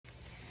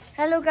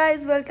Hello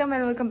guys, welcome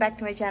and welcome back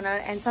to my channel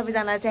and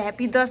सबैजना चाहिँ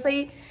happy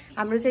Dashain.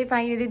 हाम्रो चाहिँ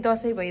फाइनली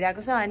दशैं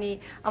भइरहेको छ अनि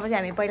अब चाहिँ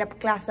हामी पहिला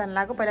क्लास जान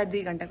लाग्यो। पहिला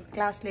 2 घण्टाको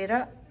क्लास लिएर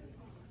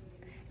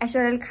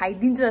ऐश्वर्याले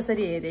खाइदिन्छु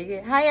जसरी हेरे के।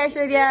 हाय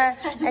ऐश्वर्या,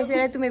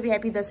 ऐश्वर्या तुम्हें भी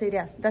ह्यापी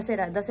दशहरा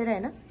दशहरा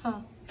हैन?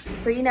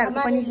 तो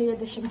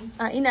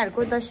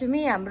इनारको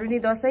दशमी हाम्रो नि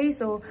दशैं।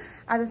 सो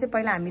आज चाहिँ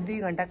पहिला हामी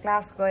 2 घण्टा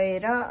क्लास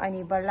गएर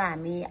अनि बल्ल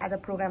हामी आज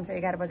प्रोग्राम छ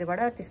 11 बजेबाट,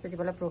 त्यसपछि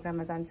बल्ल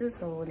प्रोग्राममा जान्छु।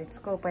 So let's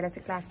go. पहिला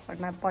चाहिँ क्लास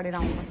पढेर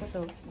आउनुपर्छ।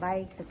 So by,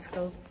 let's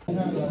go.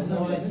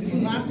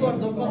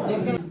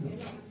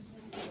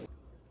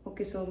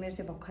 Okay, so मेरो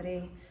चाहिँ भर्खरै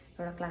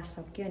एउटा क्लास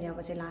सक्यो अनि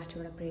अब चाहिँ लास्ट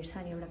एउटा पिरियड छ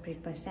अनि एउटा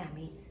पिरियडपछि चाहिँ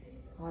हामी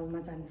हलमा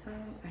जान्छ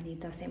अनि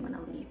दशैं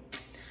मनाउने।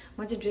 म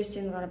चाहिँ ड्रेस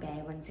चेन्ज गरेर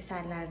भ्यायो भने चाहिँ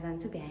साडी लाएर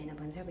जान्छु, भ्याएन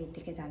भने चाहिँ अब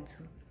यत्तिकै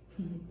जान्छु।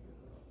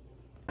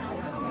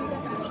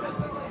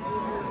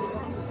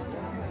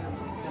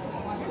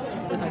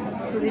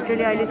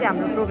 लिटरली अहिले चाहिँ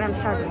हाम्रो प्रोग्राम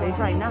स्टार्ट हुँदैछ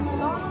हैन,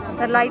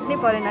 तर लाइट नै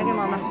परेन के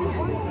ममा।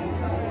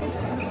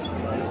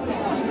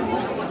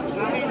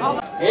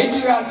 As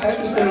you are here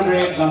to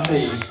celebrate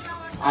Dashain,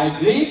 I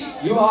believe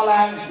you all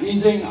are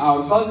enjoying our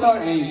culture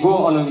and go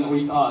along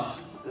with us.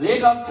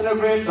 Let us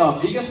celebrate the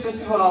biggest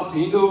festival of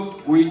Hindu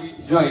with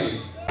joy.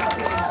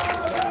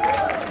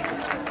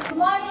 Good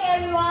morning,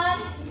 everyone.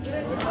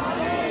 Good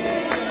morning.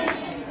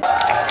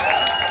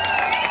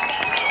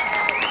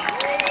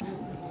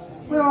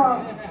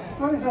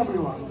 Where is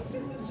everyone?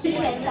 So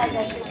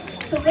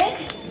with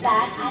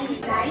that, I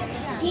realize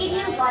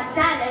Gideon got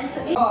talent.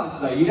 So Because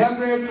the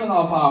inauguration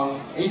of our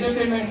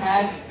entertainment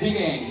has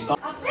begun.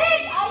 a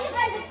big, are you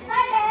guys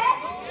excited?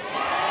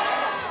 Yeah.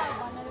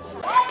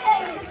 Let the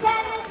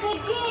entertainment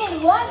begin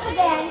once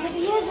again with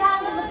a huge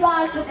round of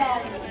applause for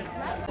them.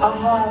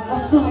 आहा,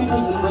 कस्तो मिठो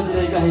धुन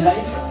बजिरहेको है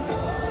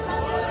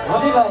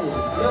हरि भाइ,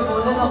 यो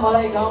धुनले त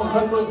मलाई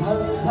गाउँघरको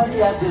छरी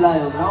याद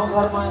दिलायो।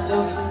 गाउँघरमा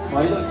देउसी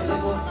भैलो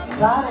खेलेको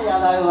साह्रै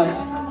याद आयो भाइ।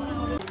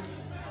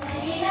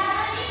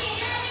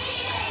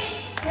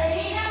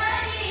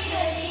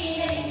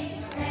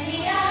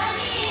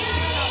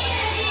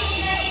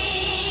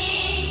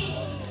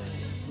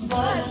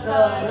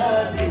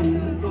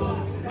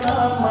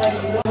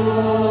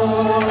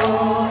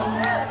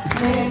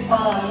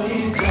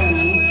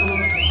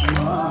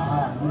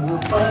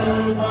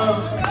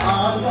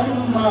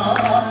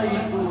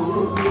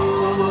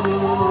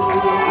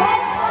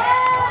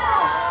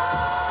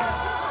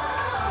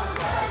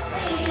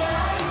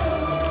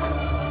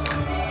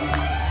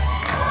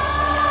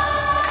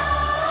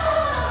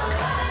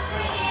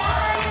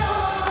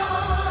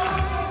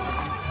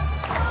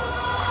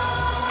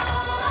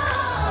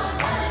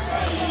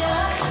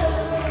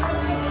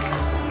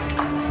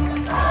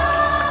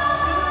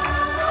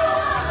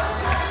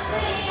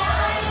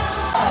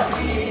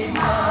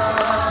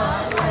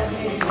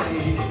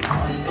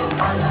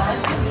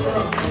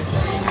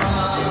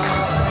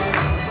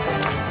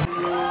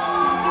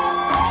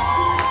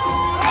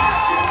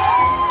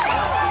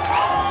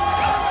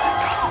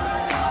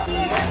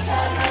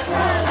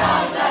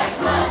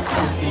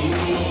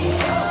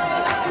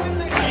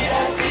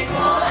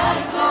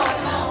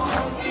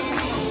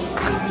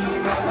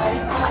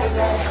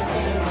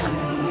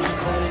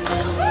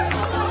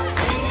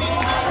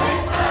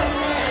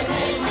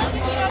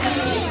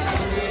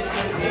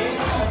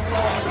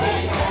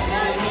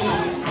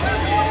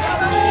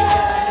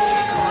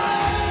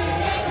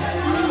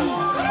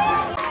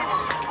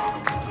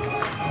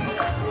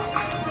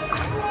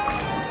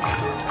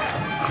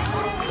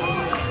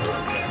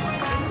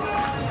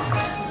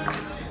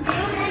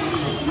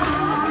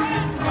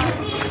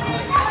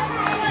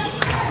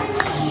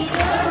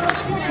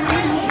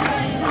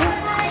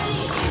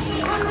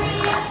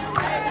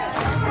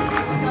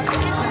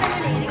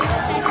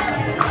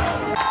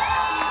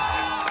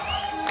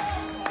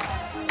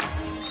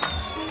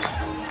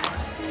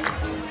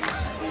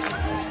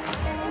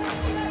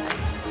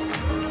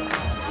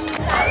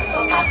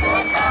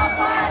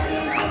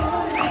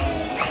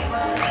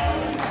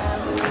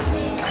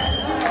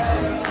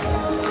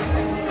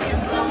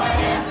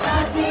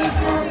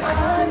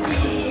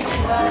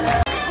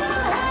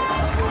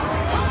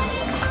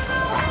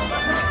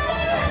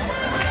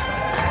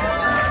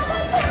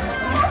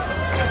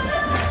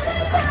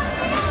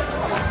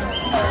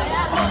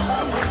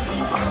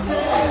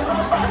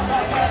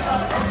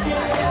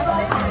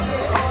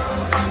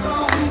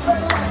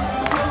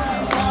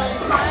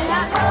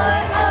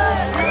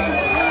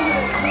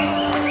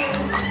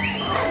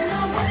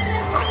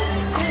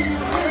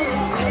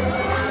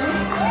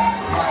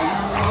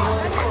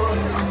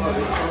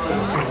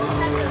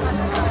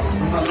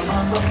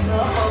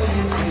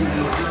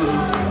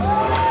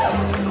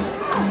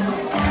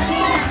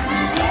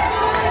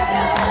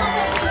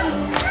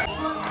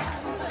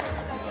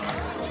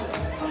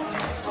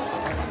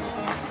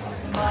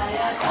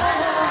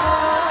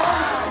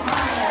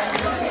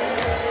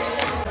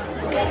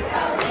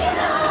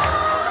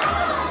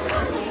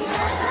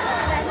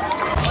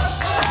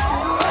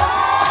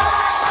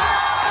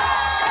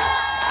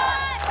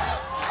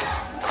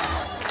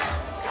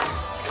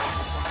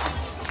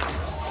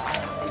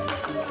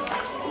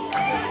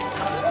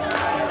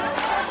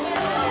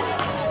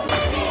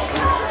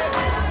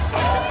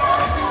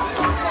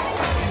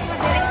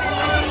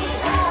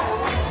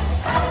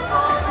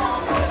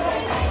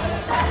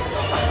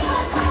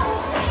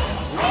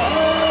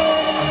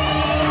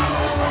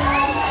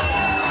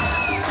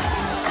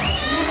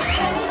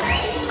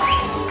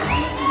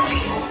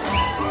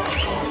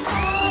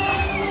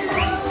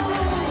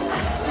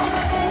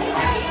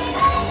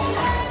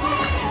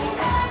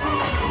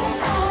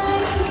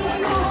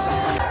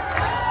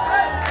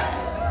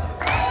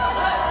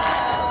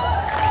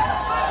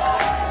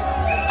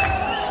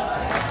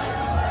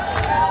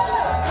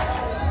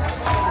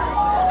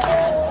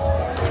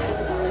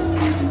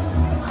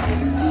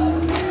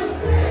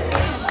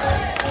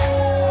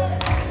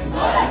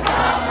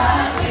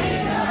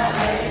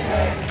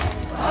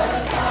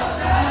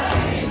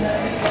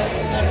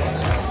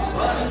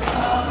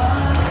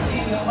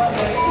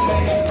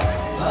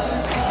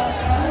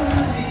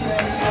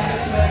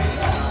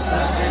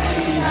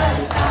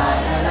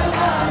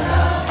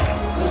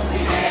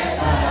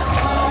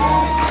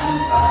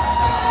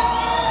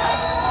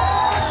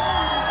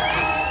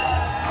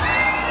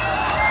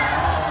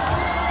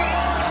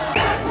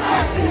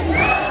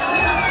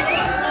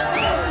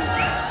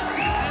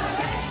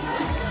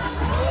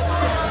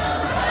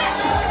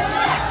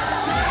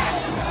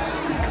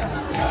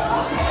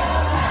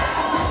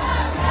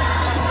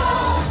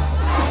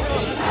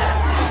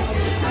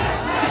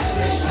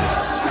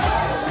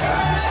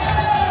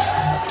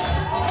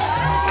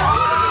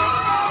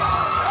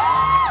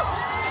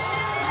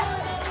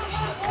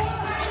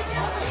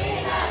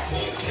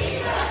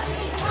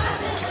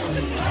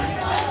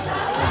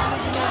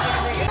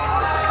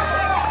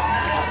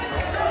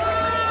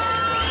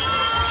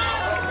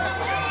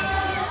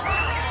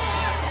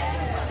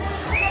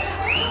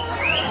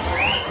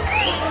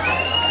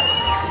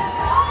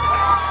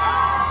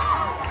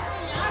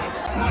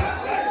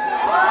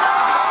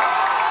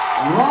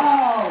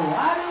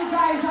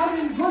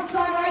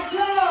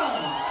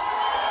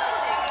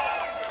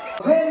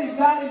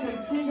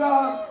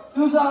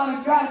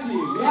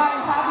 I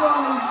have you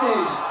on the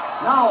stage?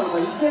 Now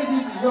the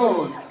stage is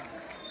yours.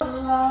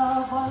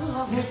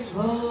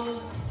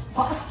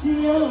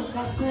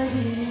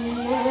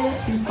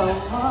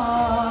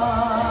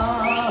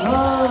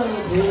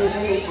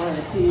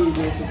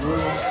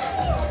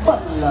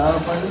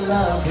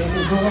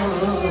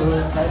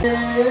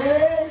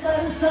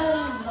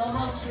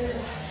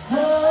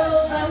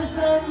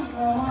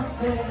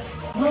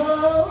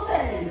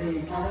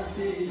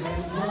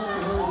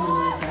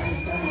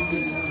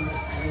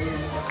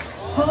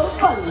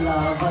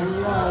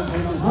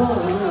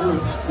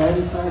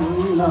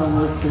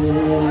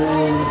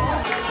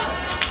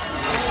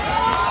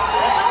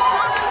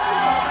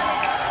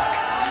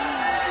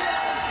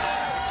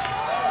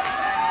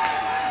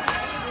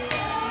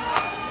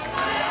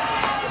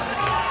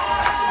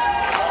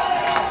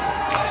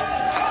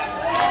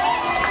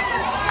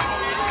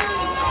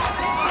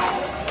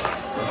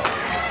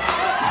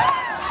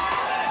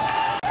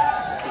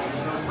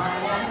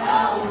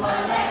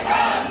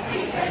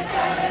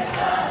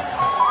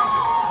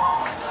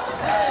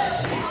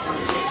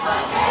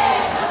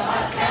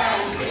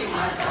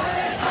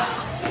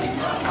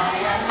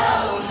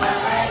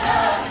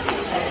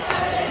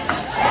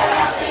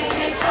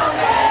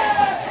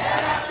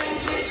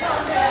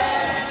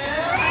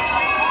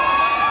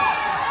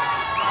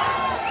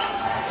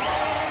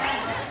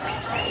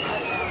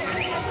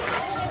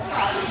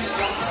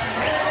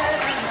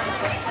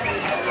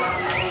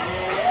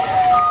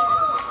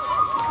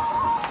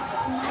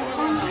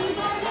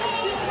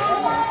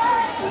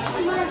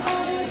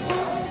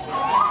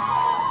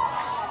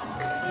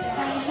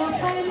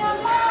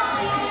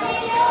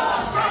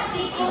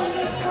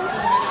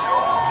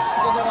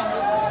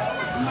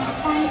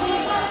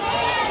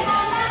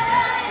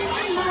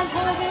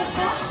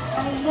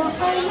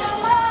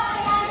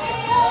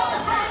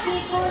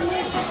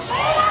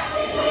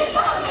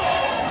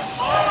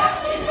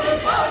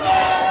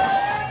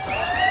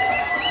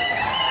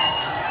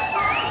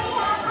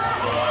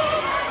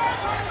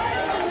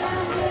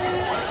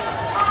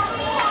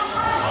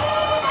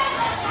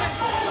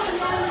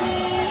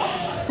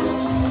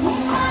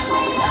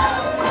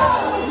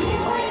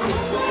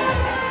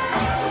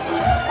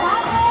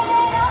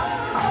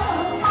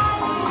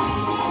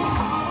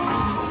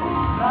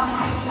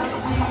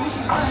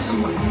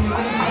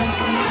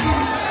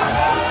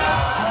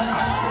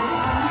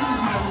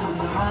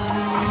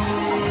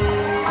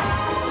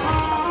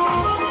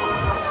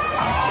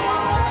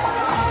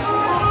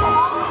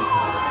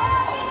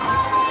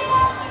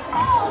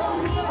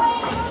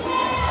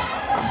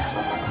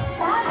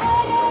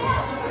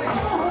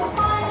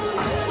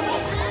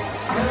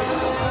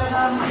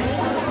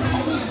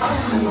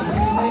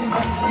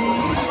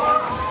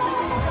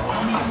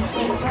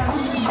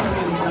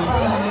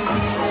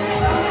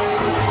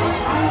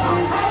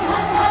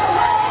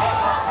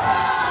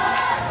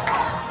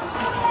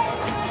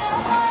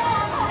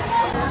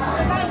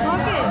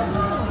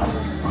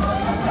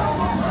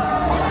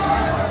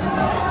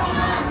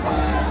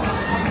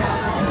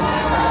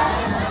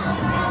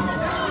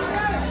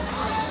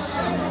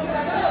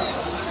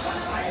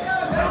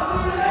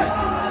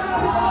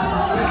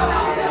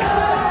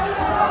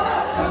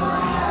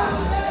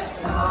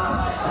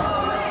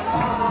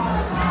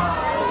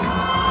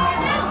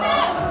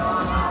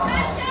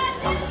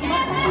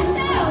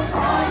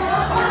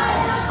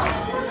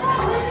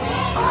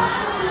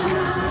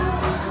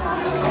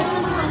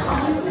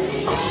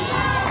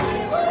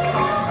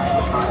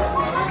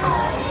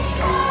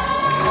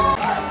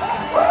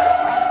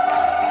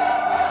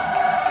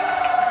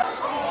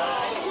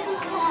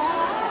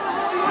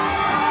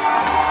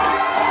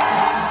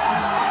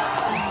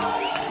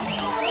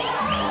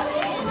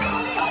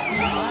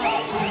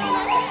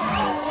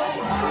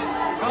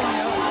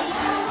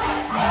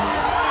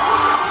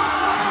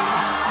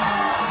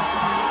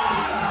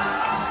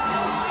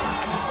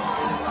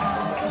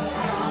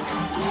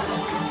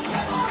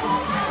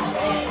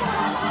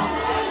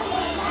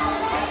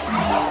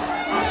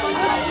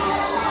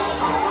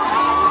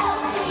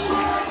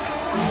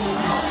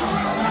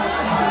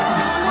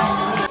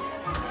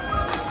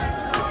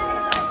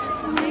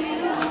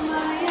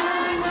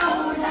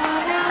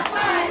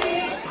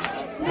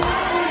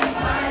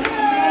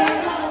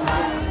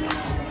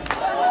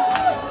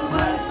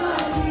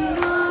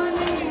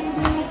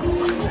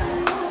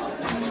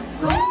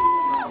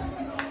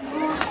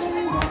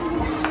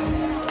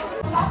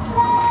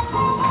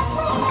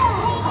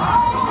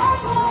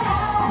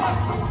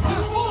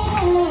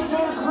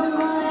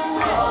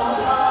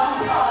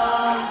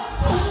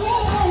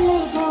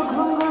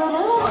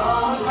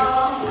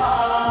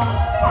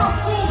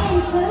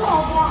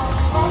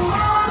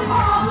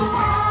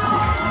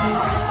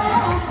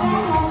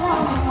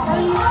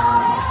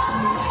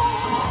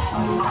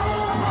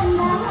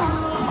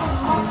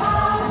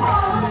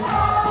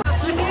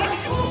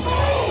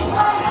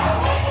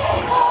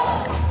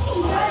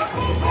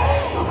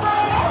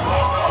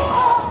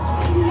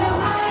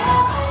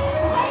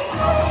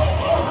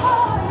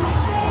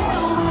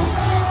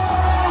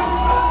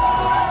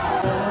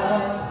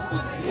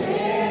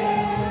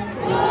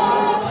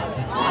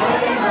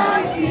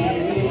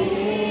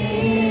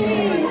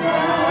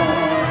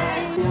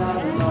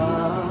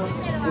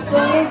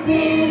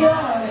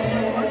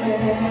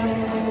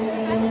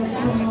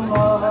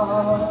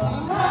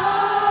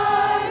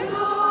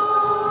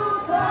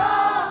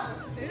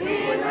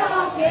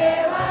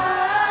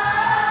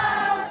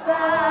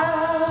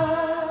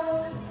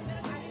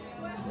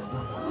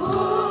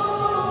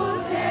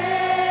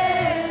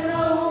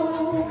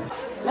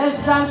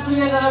 Let's dance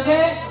together,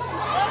 okay?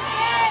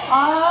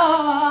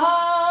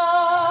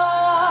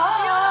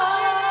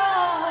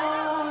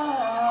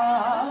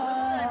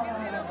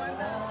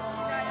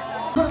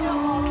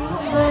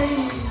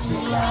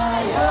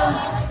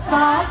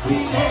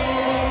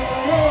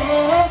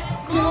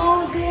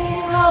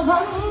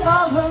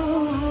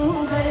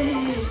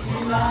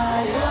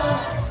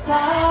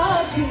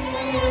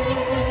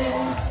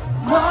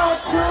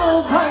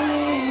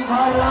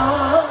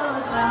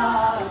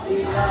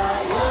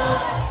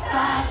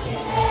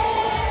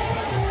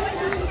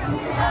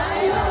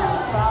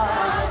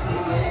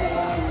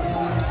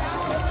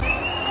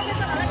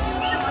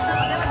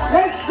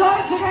 Let's go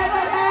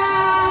together,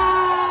 guys!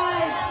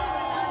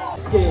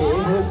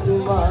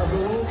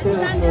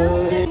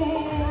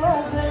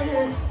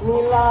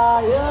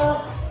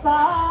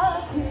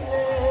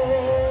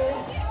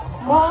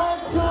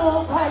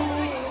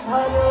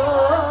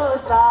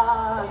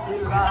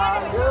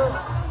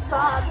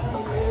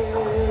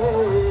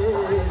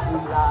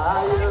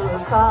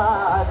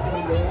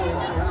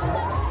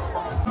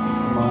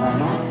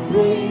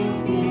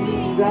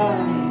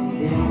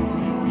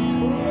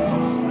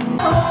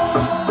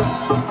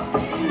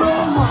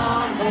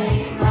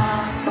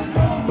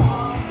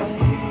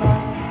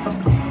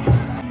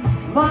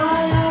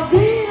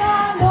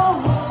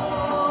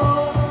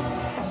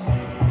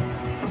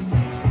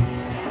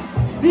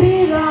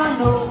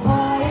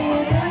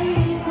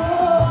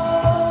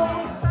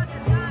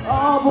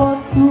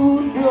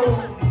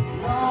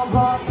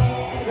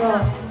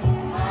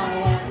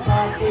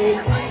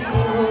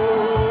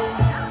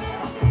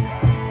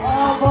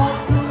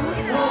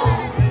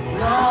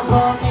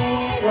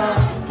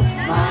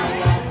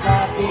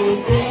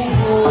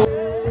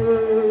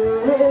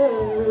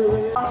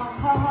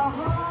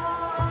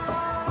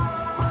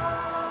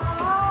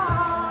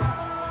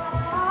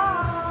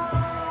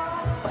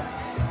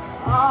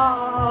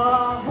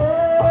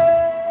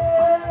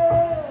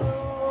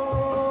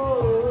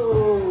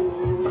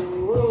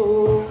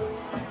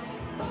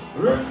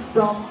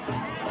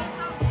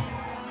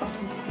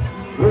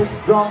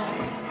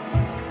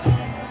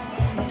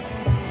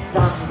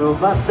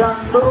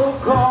 Dando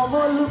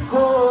como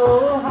luco